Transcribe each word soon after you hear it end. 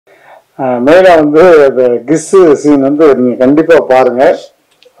மெயினாக வந்து அந்த கிஸ்ஸு சீன் வந்து நீங்கள் கண்டிப்பாக பாருங்கள்,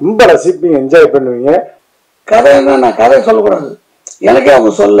 ரொம்ப ரசிப்பீங்க, என்ஜாய் பண்ணுவீங்க. கதை என்ன, நான் கதை சொல்லக்கூடாது, எனக்கே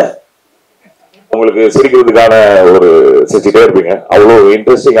அவங்க சொல்ல. உங்களுக்கு சிரிக்கிறதுக்கான ஒரு சிரிச்சுட்டே இருப்பீங்க, அவ்வளோ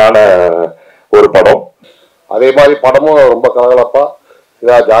இன்ட்ரெஸ்டிங்கான ஒரு படம். அதே மாதிரி படமும் ரொம்ப கலகலப்பா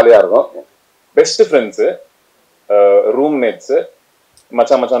இதாக ஜாலியாக இருக்கும். பெஸ்ட் ஃப்ரெண்ட்ஸு, ரூம்மேட்ஸு,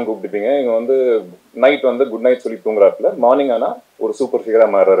 மச்சான் மச்சான் கூப்பிட்டுப்பீங்க. இங்கே வந்து நைட் வந்து குட் நைட் சொல்லி தூங்குறாப்புல, மார்னிங் ஆனால் ஒரு சூப்பர்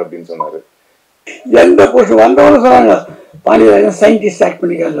ஃபிகராக மாறுறாரு அப்படின்னு சொன்னார். எந்த போஸ்ட் வந்தவங்க சொன்னாங்க பாண்டியராஜன் சயின்டிஸ்ட் ஆக்ட்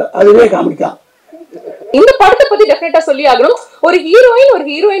பண்ணிக்காங்க, அதுவே காமெடி தான். இந்த படத்தை பத்தி டெஃபினட்டா சொல்லி ஆகணும். ஒரு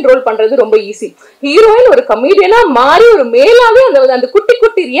ஹீரோயின் ரோல் பண்றது ரொம்ப ஈஸி. ஹீரோயின் ஒரு கமெடியனா மாறி ஒரு மேலாவே அந்த குட்டி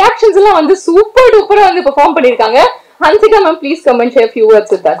குட்டி ரியாக்ஷன்ஸ் எல்லாம் வந்து சூப்பர் டூப்பரா வந்து பெர்ஃபார்ம் பண்ணிருக்காங்க. Hansika ma'am, please come and share few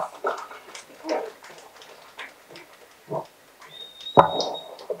words with us.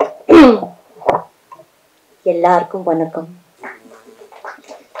 எல்லாருக்கும் வணக்கம்.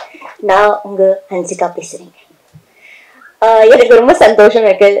 நான் உங்க ஹன்சிகா பேசுறேன். எனக்கு ரொம்ப சந்தோஷம்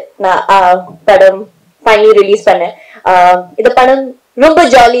இருக்கு நான் படம் ஃபைனலி ரிலீஸ் பண்ணேன். இந்த படம் ரொம்ப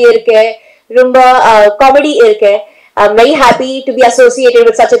ஜாலியா இருக்கு, ரொம்ப காமெடி இருக்கு. I'm very happy to be associated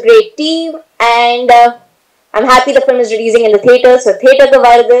with such a great team and I'm happy the film is releasing in the theaters. So theater ku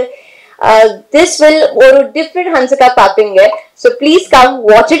varudhu. This will oru different Hansika paapinga. So please come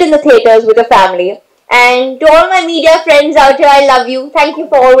watch it in the theaters with your family. And to all my media friends out here, I love you. Thank you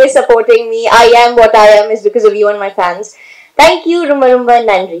for always supporting me. I am what I am is because of you and my fans. Thank you. Rumba rumba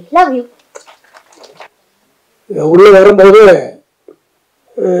nandri. Love you. உள்ள வரும்போது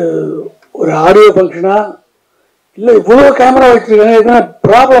ஒரு audio ஃபங்க்ஷனா இல்லை இவ்வளோ camera வச்சுருக்காங்க, எதுனா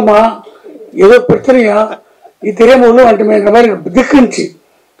ப்ராப்ளமா, ஏதோ பிரச்சனையா, இது தெரியாமல் உள்ள வந்துட்டுமேங்கிற மாதிரி திக்குன்னுச்சு.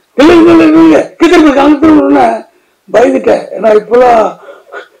 இல்லை இல்லை இல்லை இல்லை கிட்ட காமிக்கணும்னு பயந்துட்டேன். ஏன்னா இப்போலாம்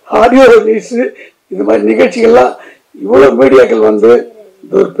ஆடியோ ரிலீஸு இந்த மாதிரி நிகழ்ச்சிகள்லாம் இவ்வளோ மீடியாக்கள் வந்து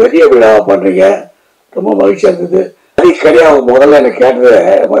இது ஒரு பெரிய விழாவாக பண்ணுறீங்க, ரொம்ப மகிழ்ச்சியாக இருந்தது. அடிக்கடியாக முதல்ல எனக்கு கேட்டது,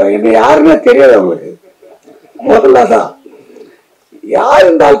 என்னை யாருன்னே தெரியாது அவங்களுக்கு. முதல்ல தான் யார்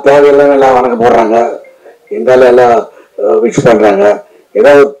இருந்தாலும் தேவையில்லைன்னு எல்லாம் வணக்கம் போடுறாங்க, இருந்தாலும் எல்லாம் விஷ் பண்ணுறாங்க,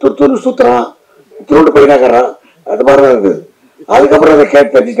 ஏதாவது துரு சுற்றுறான், துருண்டு போயினாக்கிறான், அது மாதிரி தான் இருக்குது. அதுக்கப்புறம் அதை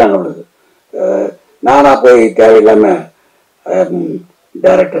கேட்டு தெரிஞ்சுட்டாங்க அவங்களுக்கு. நானாக போய் தேவையில்லாமல்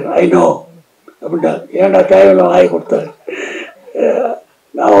டைரக்டர் ஐ நோ அப்படின்ட்டா, ஏன்டா தேவையில்லாம ஆகி கொடுத்தாரு.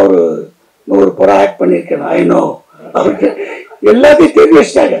 நான் ஒரு 100 படம் ஆக்ட் பண்ணியிருக்கேன் ஐ நோ அப்படின்ட்டு எல்லாத்தையும் தெரிஞ்சு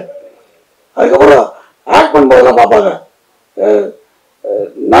வச்சுட்டாங்க. அதுக்கப்புறம் ஆக்ட் பண்ணும்போதெல்லாம் பார்ப்பாங்க,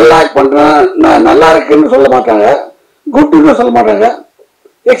 நல்லா ஆக்ட் பண்ணுறேன், நான் நல்லா இருக்குன்னு சொல்ல மாட்டாங்க, குட்டுன்னு சொல்ல மாட்டாங்க,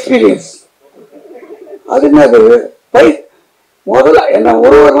 எக்ஸ்பீரியன்ஸ். அது என்னது பை முதல்ல என்ன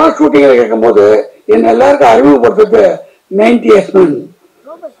ஒரு நாள் ஷூட்டிங்கில் கேட்கும்போது என்னை எல்லாருக்கும் அறிமுகப்படுத்துறது 90 years மேன்,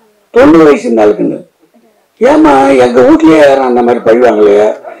 90 வயசு இருந்தாலுக்குன்னு. ஏமா எங்கள் வீட்லேயே அந்த மாதிரி பழிவாங்கலையே,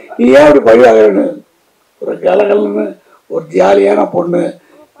 நீ ஏன் அப்படி பழிவாங்கன்னு. ஒரு கலகலன்னு ஒரு ஜாலியான பொண்ணு,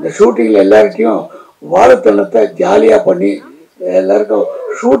 இந்த ஷூட்டிங்கில் எல்லாருக்கையும் வாழைத்தனத்தை ஜாலியாக பண்ணி எல்லாருக்கும்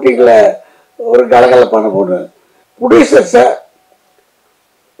ஷூட்டிங்கில் ஒரு கலகலப்பான பொண்ணு. ப்ரொடியூசர்ஸை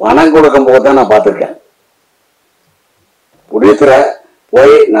பணம் கொடுக்கும்போது தான் நான் பார்த்துருக்கேன். ப்ரொடியூசரை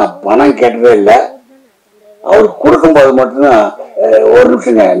போய் நான் பணம் கேட்டதே இல்லை, அவர் கொடுக்கும்போது மட்டும்தான் ஒரு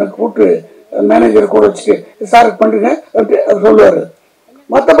நிமிஷங்க எனக்கு கூப்பிட்டு மேனேஜரை கூட வச்சுட்டு சார் பண்ணுறீங்க அப்படி அவர் சொல்லுவார்.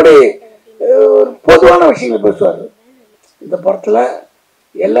 மற்றபடி ஒரு பொதுவான விஷயங்கள் பேசுவார். இந்த படத்தில்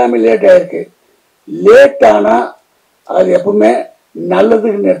எல்லாமே லேட் ஆகிருக்கு. லேட் ஆனால் அது எப்பவுமே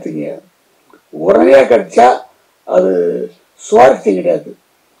நல்லதுன்னு எடுத்துங்க. உடனே கிடைச்சா அது சுவாரஸ்யம் கிடையாது.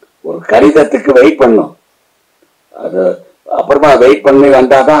 ஒரு கடிதத்துக்கு வெயிட் பண்ணும், அது அப்புறமா வெயிட் பண்ணி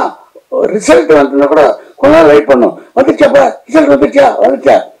வந்தால் தான் ரிசல்ட் வந்துன்னா கூட கொஞ்ச நாள் வெயிட் பண்ணும். வந்துச்சாப்பா ரிசல்ட் வந்துச்சா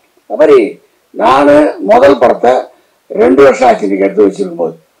அது மாதிரி நான் முதல் படத்தை 2 வருஷம் ஆச்சு இன்னைக்கு எடுத்து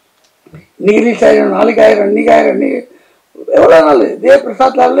வச்சுருக்கும்போது. இன்னைக்கு ரிலீஸ் ஆயிடும், நாளைக்கு ஆயிரம், இன்னைக்கு ஆயிரம், இன்னைக்கு எவ்வளோ நாள் இதே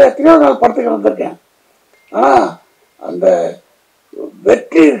பிரசாத் லாலில் எத்தனையோ நாள் படத்துக்கு வந்திருக்கேன். ஆனால் அந்த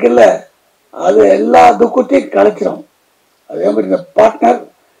வெற்றி இருக்குல்ல, அது எல்லா துக்கத்தையும் கலைச்சிடும். அதே மாதிரி இந்த பார்ட்னர்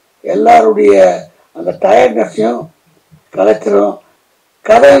எல்லாருடைய அந்த டயர்ட்னஸையும் கலைச்சிடும்.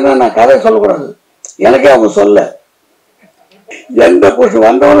 கதை என்ன, நான் கதை சொல்லக்கூடாது, எனக்கே அவங்க சொல்ல. எந்த போஸ்ட்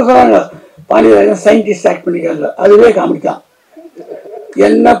வந்தவங்க சொன்னாங்க பாண்டியராஜன் சயின்டிஸ்ட் ஆக்ட் பண்ணிக்காங்க, அதுவே காமெடி தான்.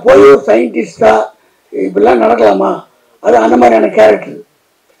 என்ன போய் ஒரு சயின்டிஸ்டா இப்படிலாம் நடக்கலாமா, அது அந்த மாதிரியான கேரக்டர்.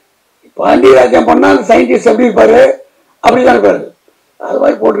 பாண்டியராஜன் பண்ணால் அந்த சயின்டிஸ்ட் எப்படி இருப்பாரு, அப்படி தான் இருப்பாரு. அது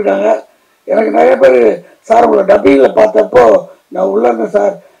மாதிரி போட்டிருக்காங்க. எனக்கு நிறைய பேர் சார் உங்களை டப்பிங்கில் பார்த்தப்போ நான் உள்ள இருந்தேன்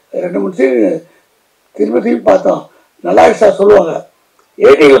சார், 2-3 சீன் திரும்பி பார்த்தோம், நல்லா சார் சொல்லுவாங்க.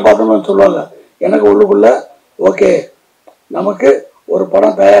 80களில் பார்த்தோம்னு சொல்லுவாங்க. எனக்கு உள்ளுக்குள்ள ஓகே நமக்கு ஒரு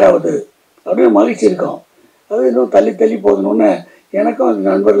படம் தயாராகுது அப்படின்னு மகிழ்ச்சி இருக்கும். அது இன்னும் தள்ளி போகணுன்னு எனக்கும் அந்த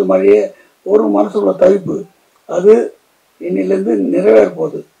நண்பர்கள் மாதிரியே ஒரு மனசுக்குள்ள தவிப்பு. அது இன்னிலேருந்து நிறைவேற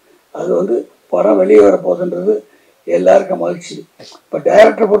போகுது. அது வந்து படம் வெளியே வர போகுதுன்றது எல்லாருக்கும் மகிழ்ச்சி. இப்போ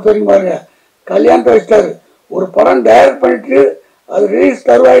டைரக்டரை பொறுத்த வரைக்கும் பாருங்க, கல்யாணத்தை வச்சிட்டாரு. ஒரு படம் டைரக்ட் பண்ணிட்டு அது ரிலீஸ்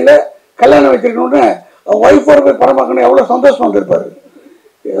தருவாயில் கல்யாணம் வச்சிருக்கணுன்னு அவன் ஒய்ஃபோட போய் படம் பார்க்கணும், எவ்வளோ சந்தோஷமா வந்திருப்பாரு.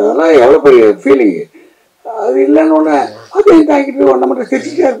 இதெல்லாம் எவ்வளோ பெரிய ஃபீலிங்கு. அது இல்லைன்னு அதையும் தாங்கிட்டு நம்மகிட்ட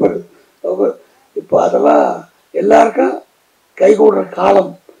சிரிச்சுட்டே இருப்பாரு. இப்போ அதெல்லாம் எல்லாருக்கும் கை கூடுற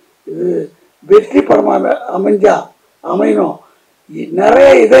காலம். இது வெற்றி படமாக அமையணும். நிறைய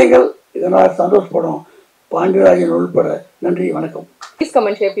இதயங்கள் இதனால் சந்தோஷப்படும். பாண்டியராஜன் உள்பட. நன்றி, வணக்கம்.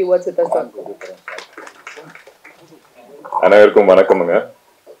 அனைவருக்கும் வணக்கமுங்க.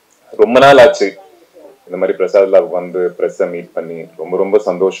 ரொம்ப நாள் ஆச்சு இந்த மாதிரி பிரசாத்ல வந்து ப்ரெஸ்ஸை மீட் பண்ணி. ரொம்ப ரொம்ப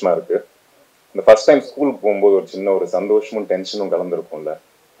சந்தோஷமா இருக்கு. இந்த ஃபர்ஸ்ட் டைம் ஸ்கூலுக்கு போகும்போது ஒரு சின்ன ஒரு சந்தோஷமும் டென்ஷனும் கலந்துருக்கும்ல,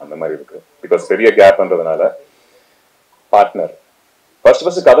 அந்த மாதிரி இருக்கு. பிகாஸ் பெரிய கேப்ன்றதுனால. பார்ட்னர்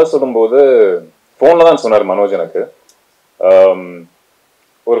ஃபர்ஸ்ட் கதை சொல்லும்போது ஃபோன்ல தான் சொன்னார் மனோஜ். எனக்கு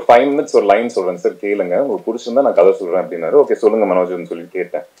ஒரு 5 minutes ஒரு லைன் சொல்றேன் சார், கேளுங்க, உங்களுக்கு பிடிச்சிருந்தா நான் கதை சொல்றேன் அப்படின்னாரு. ஓகே சொல்லுங்க மனோஜ்னு சொல்லி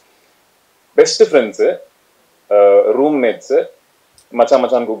கேட்டேன். பெஸ்ட் ஃப்ரெண்ட்ஸு, ரூம்மேட்ஸு,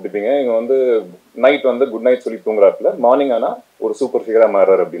 மச்சான் கூப்பிட்டுப்பீங்க. இங்க வந்து நைட் வந்து குட் நைட் சொல்லி தூங்குறாப்புல, மார்னிங் ஆனா ஒரு சூப்பர் ஃபிகரா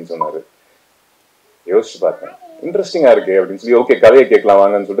மாறாரு அப்படின்னு சொன்னாரு. யோசிச்சு பார்த்தேன், இன்ட்ரெஸ்டிங்கா இருக்கு அப்படின்னு சொல்லி ஓகே கதையை கேட்கலாம்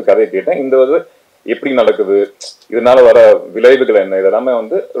வாங்கன்னு சொல்லிட்டு கதையை கேட்டேன். இந்த வந்து எப்படி நடக்குது, இதனால வர விளைவுகள் என்ன, இதெல்லாமே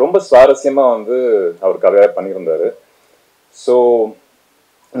வந்து ரொம்ப சுவாரஸ்யமா வந்து அவர் கதையா பண்ணியிருந்தாரு. ஸோ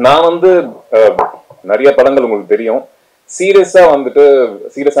நான் வந்து நிறைய படங்கள் உங்களுக்கு தெரியும்,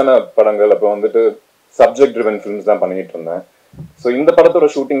 சீரியஸான படங்கள், அப்புறம் வந்துட்டு சப்ஜெக்ட் ட்ரிவன் ஃபிலிம்ஸ் தான் பண்ணிட்டு இருந்தேன். ஸோ இந்த படத்தோட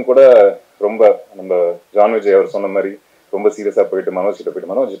ஷூட்டிங் கூட ரொம்ப நம்ம ஜான் விஜய் அவர் சொன்ன மாதிரி ரொம்ப சீரியஸா போயிட்டு மனோஜ் கிட்ட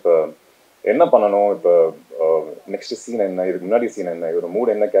போயிட்டு, மனோஜ் இப்போ என்ன பண்ணணும், இப்போ நெக்ஸ்ட் சீன் என்ன, இதுக்கு முன்னாடி சீன் என்ன, இவர்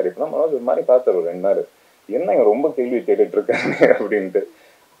மூட் என்ன கேரி பண்ணா, மனோஜ் ஒரு மாதிரி பார்த்தாரு ஒரு 2 நாள், என்ன இங்க ரொம்ப கேள்வி கேட்டுட்டு இருக்காங்க அப்படின்ட்டு.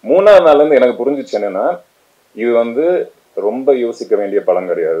 3ஆவது நாள்ல இருந்து எனக்கு புரிஞ்சிச்சு என்னன்னா, இது வந்து ரொம்ப யோசிக்க வேண்டிய படம்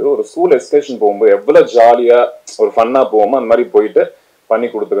கிடையாது. ஒரு ஸ்கூல் எக்ஸ்கர்ஷன் போகும்போது எவ்வளவு ஜாலியா ஒரு ஃபன்னா போவோமோ அந்த மாதிரி போயிட்டு பண்ணி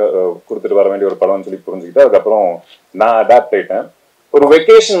கொடுத்துட்டு வர வேண்டிய ஒரு படம்னு சொல்லி புரிஞ்சுக்கிட்டு அதுக்கப்புறம் நான் அடாப்ட் ஆயிட்டேன். ஒரு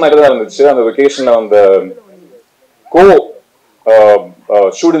வெக்கேஷன் மாதிரி தான் இருந்துச்சு. அந்த வெக்கேஷன்ல அந்த கோ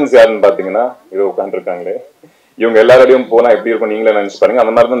ஸ்டூடெண்ட்ஸ் யாருன்னு பாத்தீங்கன்னா இது உட்காந்துருக்காங்களே, இவங்க எல்லாரோடையும் போனா எப்படி இருக்கும் நீங்களே நினைச்சு பாருங்க.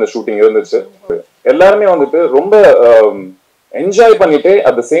 அந்த மாதிரி தான் இந்த ஷூட்டிங் இருந்துச்சு. எல்லாருமே வந்துட்டு ரொம்ப என்ஜாய் பண்ணிட்டு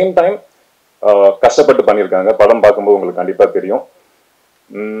அட் த சேம் டைம் கஷ்டப்பட்டு பண்ணியிருக்காங்க. படம் பார்க்கும்போது உங்களுக்கு கண்டிப்பா தெரியும்.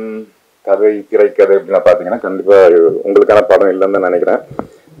 திரைக்கதை அப்படின்னு பாத்தீங்கன்னா கண்டிப்பா உங்களுக்கான படம் இல்லைன்னு தான் நினைக்கிறேன்.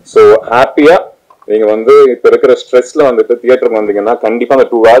 ஸோ ஹாப்பியா நீங்க வந்து இப்ப இருக்கிற ஸ்ட்ரெஸ்ல வந்துட்டு தியேட்டருக்கு வந்தீங்கன்னா கண்டிப்பா அந்த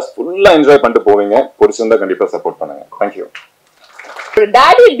 2 hours ஃபுல்லா என்ஜாய் பண்ணிட்டு போவீங்க. பிடிச்சிருந்தா கண்டிப்பா சப்போர்ட் பண்ணுங்க. தேங்க்யூ.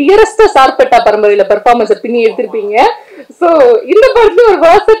 டாடி டியரஸ்ட் சார்பட்டா பரம்பரையில பெர்ஃபார்மன்ஸ் பின்னி எடுத்திருப்பீங்க. சோ இந்த படத்துல ஒரு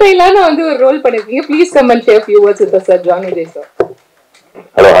வெர்சடைலான வந்து ஒரு ரோல் பண்ணிருக்கீங்க. Please come and share few words with sir John Vijay sir.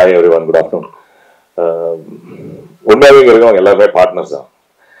 Hello, hi everyone, good afternoon. உண்மையாவே இருக்கவங்க எல்லாருமே பார்ட்னர்ஸ் தான்.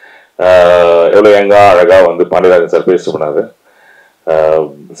 எவ்வளோ எங்க அழகா வந்து பாண்டியராஜன் சார் பேசிட்டு போனாரு.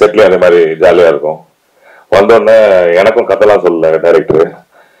 செட்லேயும் அதே மாதிரி ஜாலியாக இருக்கும். வந்தோடனே எனக்கும் கத்தெல்லாம் சொல்லல டைரக்டரு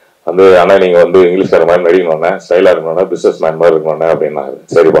வந்து, அண்ணா நீங்கள் வந்து இங்கிலீஷ்கார மாதிரி நடிக்கணும்ண்ணே, ஸ்டைலாக இருக்கணும்னா, பிஸ்னஸ் மேன் மாதிரி இருக்கணும்ண்ணே அப்படின்னாரு.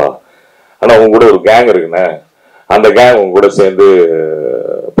 சரிப்பா, ஆனால் உங்க கூட ஒரு கேங் இருக்குண்ணே, அந்த கேங் உங்க கூட சேர்ந்து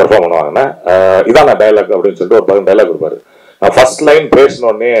பெர்ஃபார்ம் பண்ணுவாங்கண்ணே, இதான் நான் டைலாக் அப்படின்னு சொல்லிட்டு ஒரு பக்கம் டைலாக் கொடுப்பாரு. நான் ஃபர்ஸ்ட் லைன்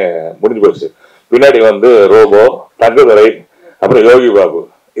பேசினோடனே முடிஞ்சு போச்சு. பின்னாடி வந்து ரோபோ, தங்குதுரை, அப்புறம் யோகி பாபு.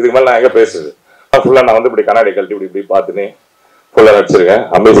 இதுக்கு மேலே நான் எங்கே பேசுது ஃபுல்லாக நான் வந்து இப்படி கண்ணாடி கழட்டி இப்படி பார்த்துன்னு ஃபுல்லாக நடிச்சிருக்கேன்.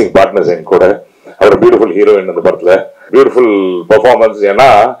 அமேசிங் பார்ட்னர்ஸ் என் கூட. அவர் பியூட்டிஃபுல் ஹீரோயின் அந்த படத்தில், பியூட்டிஃபுல் பர்ஃபார்மன்ஸ். ஏன்னா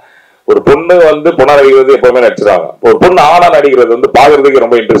ஒரு பொண்ணு வந்து பொண்ணா நடிக்கிறது எப்பவுமே நடிச்சிருவாங்க, ஒரு பொண்ணு ஆனா நடிக்கிறது வந்து பாக்குறதுக்கு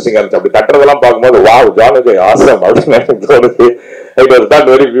ரொம்ப இன்ட்ரெஸ்டிங்கா இருந்துச்சு. அப்படி தட்டுறதெல்லாம் பார்க்கும்போது வாவ் ஜான் விஜய் ஆசம் அப்படின்னு எனக்கு தோணுது. It was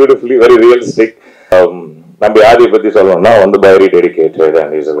not very beautifully very realistic. நம்ம ஆதியை பத்தி சொல்லணும்னா வந்து very dedicated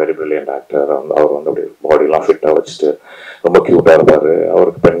and is a very brilliant actor. அவர் வந்து அப்படி பாடிலாம் ஃபிட்டா வச்சுட்டு ரொம்ப கியூட்டா இருப்பாரு.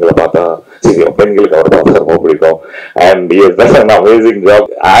 அவருக்கு பெண்களை பார்த்தா சரி, பெண்களுக்கு அவர் பார்த்தா ரொம்ப பிடிக்கும். And amazing job.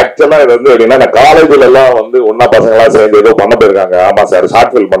 ஆக்சுவலா இது வந்து எப்படின்னா, நான் காலேஜ்ல எல்லாம் வந்து ஒன்னா பசங்க எல்லாம் சேர்ந்து ஏதோ பண்ண போயிருக்காங்க. ஆமா சார்,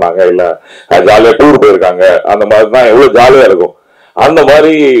 ஷார்ட் ஃபில்ம் பண்ணாங்க, இல்ல ஜாலியா டூர் போயிருக்காங்க. அந்த மாதிரி தான் எவ்வளவு ஜாலியா இருக்கும். அந்த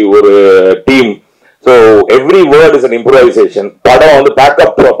மாதிரி ஒரு team. So every word is an improvisation. படம் வந்து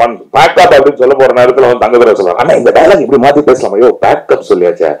பேக்கப் அப்படின்னு சொல்ல போற நேரத்துல வந்து தங்கதுரை சொல்லுவாங்க, ஆனா இந்த டயலாக் இப்படி மாத்தி பேசலாம், ஐயோ பேக்கப்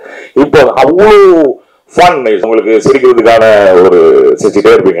சொல்லியாச்சா. இப்போ அவ்வளோ ஃபன், உங்களுக்கு சிரிக்கிறதுக்கான ஒரு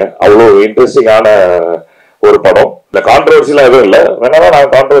சிரிச்சுட்டே இருப்பீங்க. அவ்வளோ இன்ட்ரெஸ்டிங்கான ஒரு படம். இந்த கான்ட்ரவர்சிலாம் எதுவும் இல்லை. வேணாலும்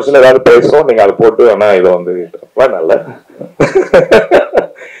நாங்கள் கான்ட்ரவர்சியில் ஏதாவது பேசுறோம், நீங்க அதை போட்டு ஆனா இதை வந்து நல்ல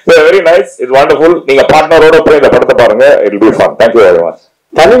வெரி நைஸ், இட்ஸ் வண்டர்ஃபுல். நீங்க பார்ட்னரோட போய் இந்த படத்தை பாருங்க, it will be fun. Thank you very much.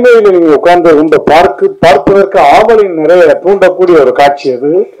 தனிமையில் நீங்க உட்கார்ந்து இந்த பார்ப்பதற்கு ஆவலின் நிறைய தூண்டக்கூடிய ஒரு காட்சி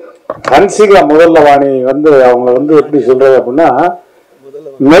அது. ஹன்சிகா முதல்வாணி வந்து அவங்க வந்து எப்படி சொல்றது அப்படின்னா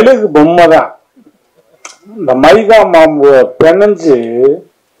மெழுகு பொம்மை தான். இந்த மைதா மாம்பு பிணைஞ்சு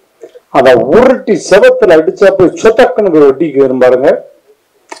அதை உருட்டி செவத்துல அடிச்சா போய் சொத்தக்கனுக்கு ஒட்டிக்கு பாருங்க.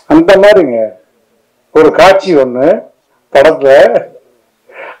 அந்த மாதிரிங்க ஒரு காட்சி ஒண்ணு படத்துல.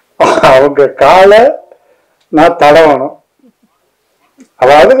 அவங்க காலை நான் தடவணும்,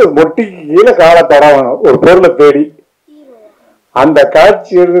 அதாவது மொட்டிக்கு கீழே காலை தடவணும் ஒரு பொருளை தேடி. அந்த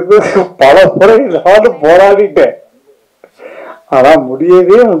காட்சி எடுத்து பல முறை நானும் போராடிட்டேன். ஆனா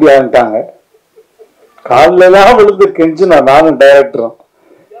முடியவே முடியாதுட்டாங்க. காலிலாம் விழுந்து கெஞ்சு நானும் டைரக்டரும்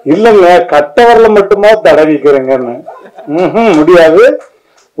இல்லைங்க கட்டவரல மட்டுமா தடவிக்கிறேங்கன்னு. முடியாது,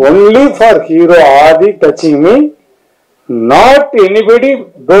 only for hero Aadhi touching me, not anybody,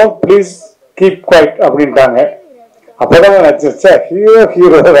 don't please keep quiet அப்படின்ட்டாங்க. அப்பதான் நினைச்சா ஹீரோ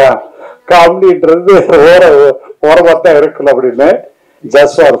ஹீரோ தான், காமெடின்றது ஓரமாத்தான் இருக்கல அப்படின்னு.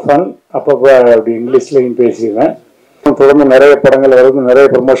 ஜஸ்ட் ஃபார் ஃபன் அப்பப்போ அப்படி இங்கிலீஷ்லையும் பேசிடுவேன். தொடர்ந்து நிறைய படங்கள் வருது, நிறைய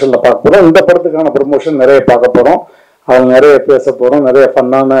ப்ரொமோஷன்ல பார்க்க போறோம். இந்த படத்துக்கான ப்ரொமோஷன் நிறைய பார்க்க போறோம், அவங்க நிறைய பேச போறோம், நிறைய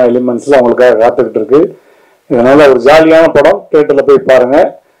ஃபன்னான எலிமெண்ட்ஸ்ல அவங்களுக்காக காத்துக்கிட்டு இருக்கு. இதனால ஒரு ஜாலியான படம், தியேட்டர்ல போய் பாருங்க,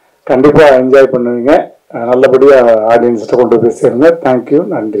 கண்டிப்பா என்ஜாய் பண்ணுவீங்க. நல்லபடியா ஆடியன்ஸ்கிட்ட கொண்டு போய் சேருங்க. தேங்க்யூ,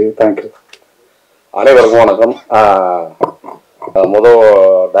 நன்றி, தேங்க்யூ. அனைவருக்கும் வணக்கம். முதல்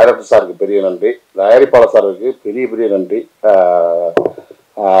டைரக்டர் சாருக்கு பெரிய நன்றி, தயாரிப்பாளர் சாருக்கு பெரிய பெரிய நன்றி.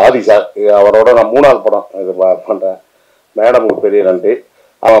 ஆதி சார், அவரோட நான் 3வது படம் இது பண்ணுறேன். மேடமுக்கு பெரிய நன்றி,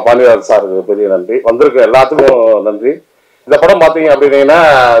 அவன் பாண்டியராஜன் சாருக்கு பெரிய நன்றி, வந்திருக்க எல்லாத்துக்கும் நன்றி. இந்த படம் பார்த்தீங்க அப்படின்னீங்கன்னா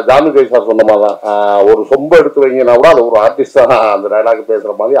ஜானகி சார் சொன்ன மாதிரி தான், ஒரு சொம்ப எடுத்து வைங்கன்னா கூட அது ஒரு ஆர்டிஸ்ட் தான் அந்த டைலாக்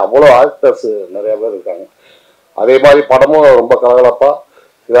பேசுகிற மாதிரி அவ்வளோ ஆக்டர்ஸ் நிறைய பேர் இருக்காங்க. அதே மாதிரி படமும் ரொம்ப கலகலப்பாக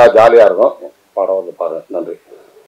இதாக ஜாலியாக இருக்கும். படம் வந்து பாருங்கள். நன்றி.